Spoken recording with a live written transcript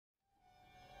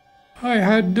I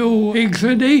had no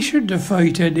inclination to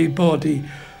fight anybody.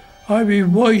 I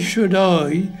mean, why should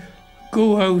I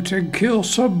go out and kill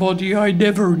somebody I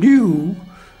never knew?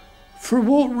 For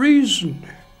what reason?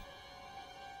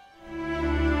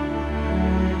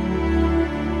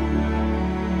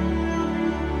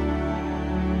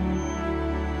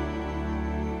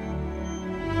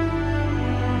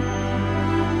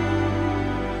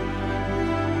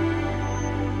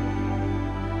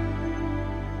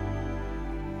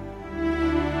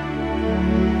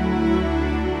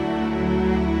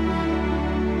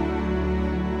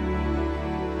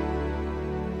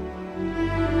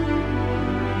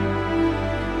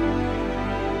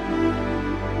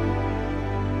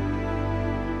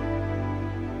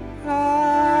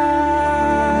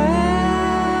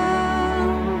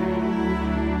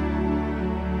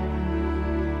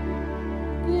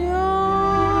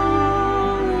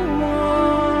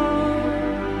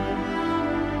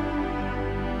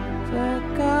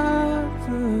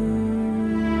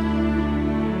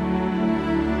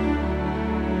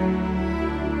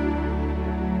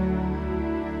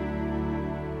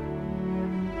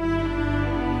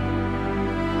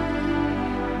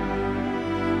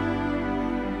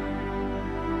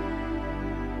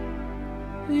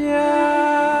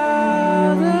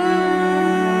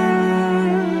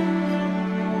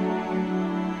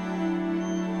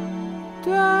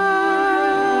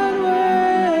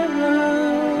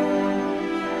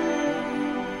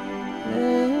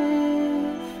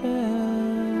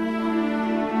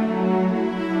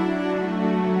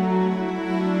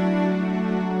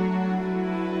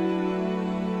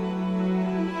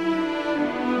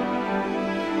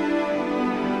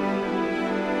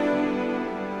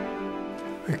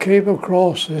 I came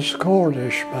across this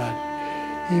Cornish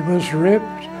man. He was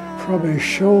ripped from his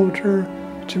shoulder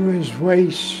to his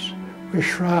waist with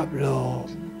shrapnel.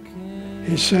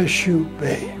 He said, "Shoot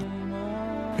me."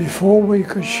 Before we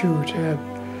could shoot him,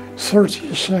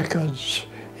 30 seconds,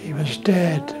 he was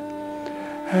dead.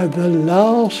 And the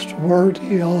last word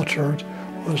he uttered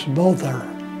was "mother."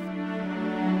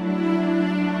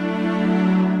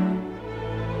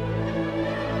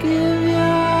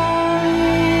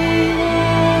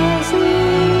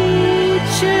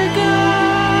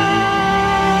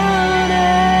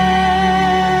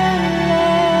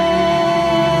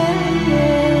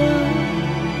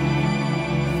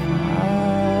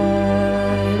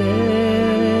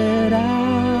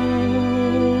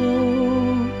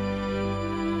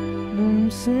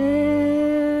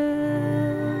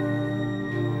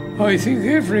 I think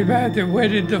every man that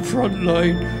went in the front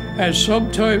line at some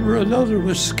time or another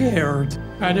was scared.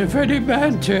 And if any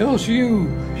man tells you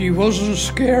he wasn't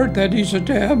scared, then he's a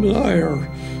damn liar.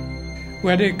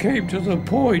 When it came to the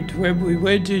point when we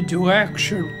went into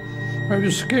action, I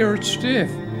was scared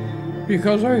stiff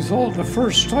because I thought the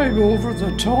first time over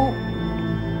the top,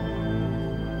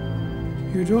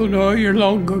 you don't know how you're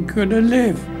long gonna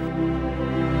live.